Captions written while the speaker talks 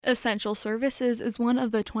Essential services is one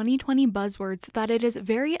of the 2020 buzzwords that it is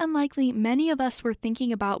very unlikely many of us were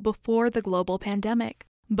thinking about before the global pandemic.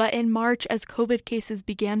 But in March, as COVID cases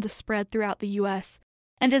began to spread throughout the US,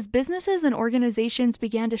 and as businesses and organizations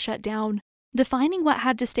began to shut down, defining what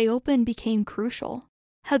had to stay open became crucial.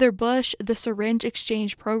 Heather Bush, the Syringe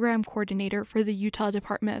Exchange Program Coordinator for the Utah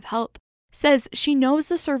Department of Health, says she knows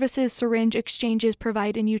the services syringe exchanges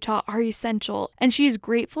provide in Utah are essential, and she is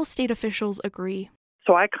grateful state officials agree.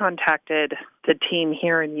 So I contacted the team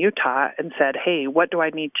here in Utah and said, hey, what do I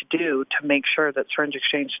need to do to make sure that Syringe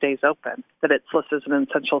Exchange stays open, that it's listed as an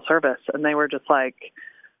essential service? And they were just like,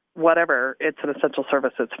 whatever, it's an essential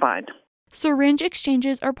service, it's fine. Syringe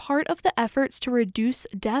exchanges are part of the efforts to reduce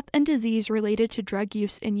death and disease related to drug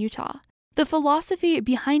use in Utah. The philosophy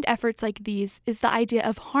behind efforts like these is the idea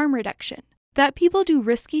of harm reduction, that people do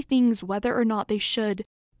risky things whether or not they should,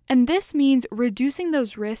 and this means reducing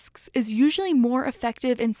those risks is usually more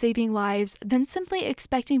effective in saving lives than simply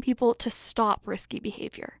expecting people to stop risky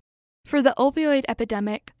behavior. For the opioid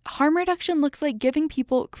epidemic, harm reduction looks like giving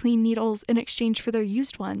people clean needles in exchange for their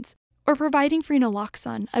used ones, or providing free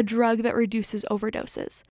naloxone, a drug that reduces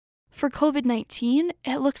overdoses. For COVID-19,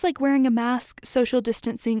 it looks like wearing a mask, social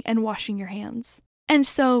distancing, and washing your hands. And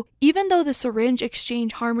so, even though the syringe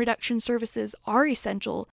exchange harm reduction services are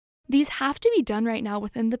essential, these have to be done right now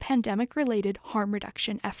within the pandemic-related harm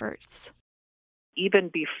reduction efforts. Even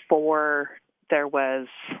before there was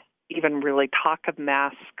even really talk of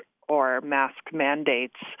mask or mask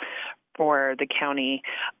mandates for the county,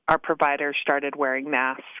 our providers started wearing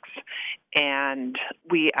masks, and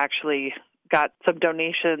we actually got some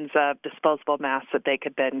donations of disposable masks that they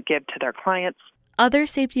could then give to their clients. Other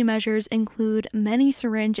safety measures include many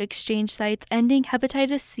syringe exchange sites ending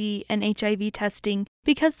hepatitis C and HIV testing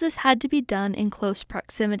because this had to be done in close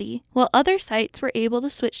proximity, while other sites were able to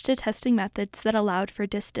switch to testing methods that allowed for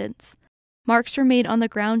distance. Marks were made on the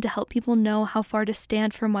ground to help people know how far to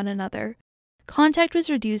stand from one another. Contact was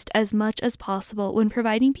reduced as much as possible when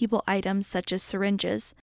providing people items such as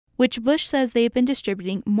syringes, which Bush says they've been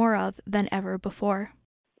distributing more of than ever before.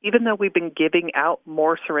 Even though we've been giving out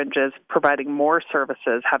more syringes, providing more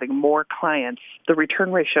services, having more clients, the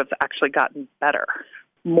return ratio has actually gotten better.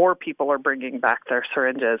 More people are bringing back their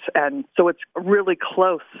syringes. And so it's really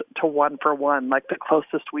close to 1-for-1, like the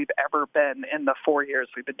closest we've ever been in the 4 years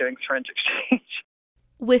we've been doing syringe exchange.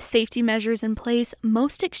 With safety measures in place,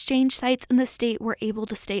 most exchange sites in the state were able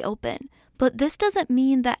to stay open. But this doesn't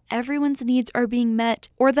mean that everyone's needs are being met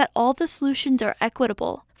or that all the solutions are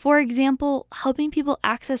equitable. For example, helping people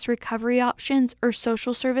access recovery options or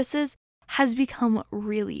social services has become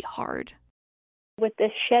really hard. With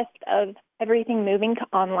this shift of everything moving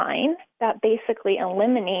to online, that basically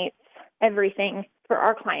eliminates everything for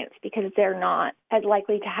our clients because they're not as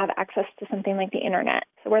likely to have access to something like the internet.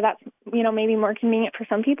 So where that's, maybe more convenient for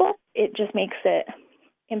some people, it just makes it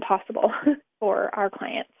impossible for our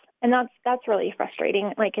clients. And that's really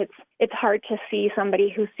frustrating. Like it's hard to see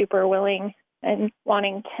somebody who's super willing and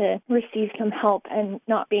wanting to receive some help and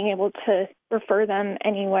not being able to refer them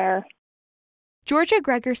anywhere. Georgia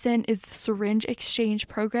Gregerson is the Syringe Exchange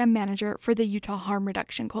Program Manager for the Utah Harm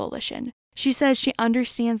Reduction Coalition. She says she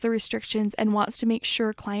understands the restrictions and wants to make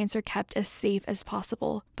sure clients are kept as safe as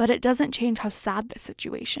possible, but it doesn't change how sad the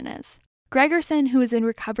situation is. Gregerson, who is in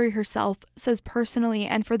recovery herself, says personally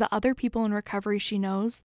and for the other people in recovery she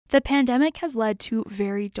knows, the pandemic has led to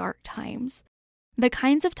very dark times. The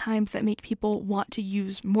kinds of times that make people want to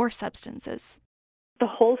use more substances. The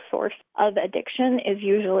whole source of addiction is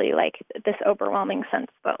usually like this overwhelming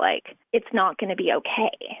sense that it's not going to be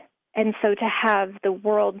okay. And so to have the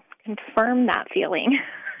world confirm that feeling,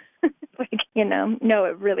 no,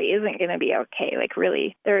 it really isn't going to be okay.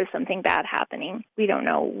 Really, there is something bad happening. We don't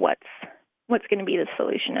know what's going to be the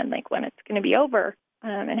solution and when it's going to be over.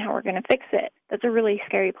 And how we're going to fix it. That's a really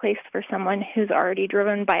scary place for someone who's already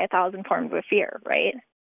driven by 1,000 forms of fear, right?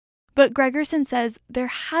 But Gregerson says there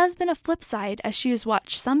has been a flip side as she has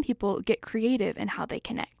watched some people get creative in how they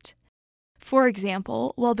connect. For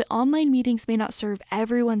example, while the online meetings may not serve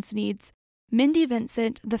everyone's needs, Mindy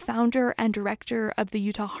Vincent, the founder and director of the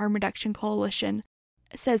Utah Harm Reduction Coalition,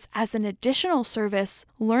 says as an additional service,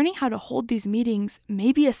 learning how to hold these meetings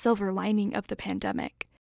may be a silver lining of the pandemic.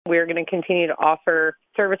 We're going to continue to offer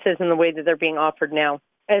services in the way that they're being offered now,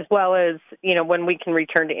 as well as, when we can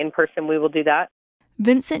return to in-person, we will do that.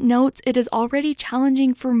 Vincent notes it is already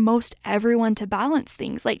challenging for most everyone to balance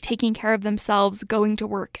things like taking care of themselves, going to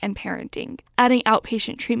work, and parenting. Adding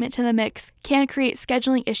outpatient treatment to the mix can create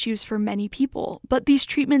scheduling issues for many people, but these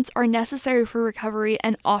treatments are necessary for recovery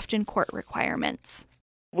and often court requirements.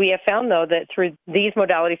 We have found, though, that through these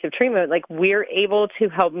modalities of treatment, like we're able to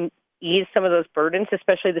help ease some of those burdens,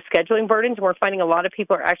 especially the scheduling burdens. We're finding a lot of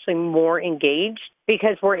people are actually more engaged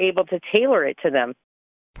because we're able to tailor it to them.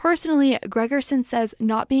 Personally, Gregerson says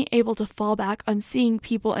not being able to fall back on seeing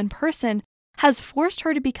people in person has forced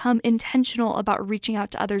her to become intentional about reaching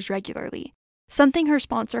out to others regularly, something her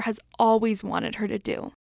sponsor has always wanted her to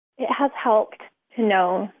do. It has helped to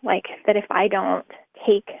know, like, that if I don't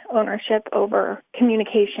take ownership over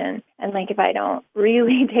communication and, like, if I don't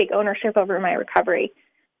really take ownership over my recovery,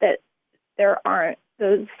 that there aren't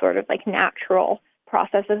those sort of, like, natural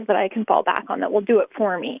processes that I can fall back on that will do it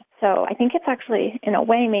for me. So I think it's actually, in a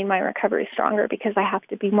way, made my recovery stronger because I have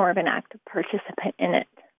to be more of an active participant in it.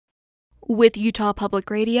 With Utah Public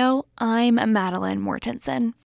Radio, I'm Madeline Mortensen.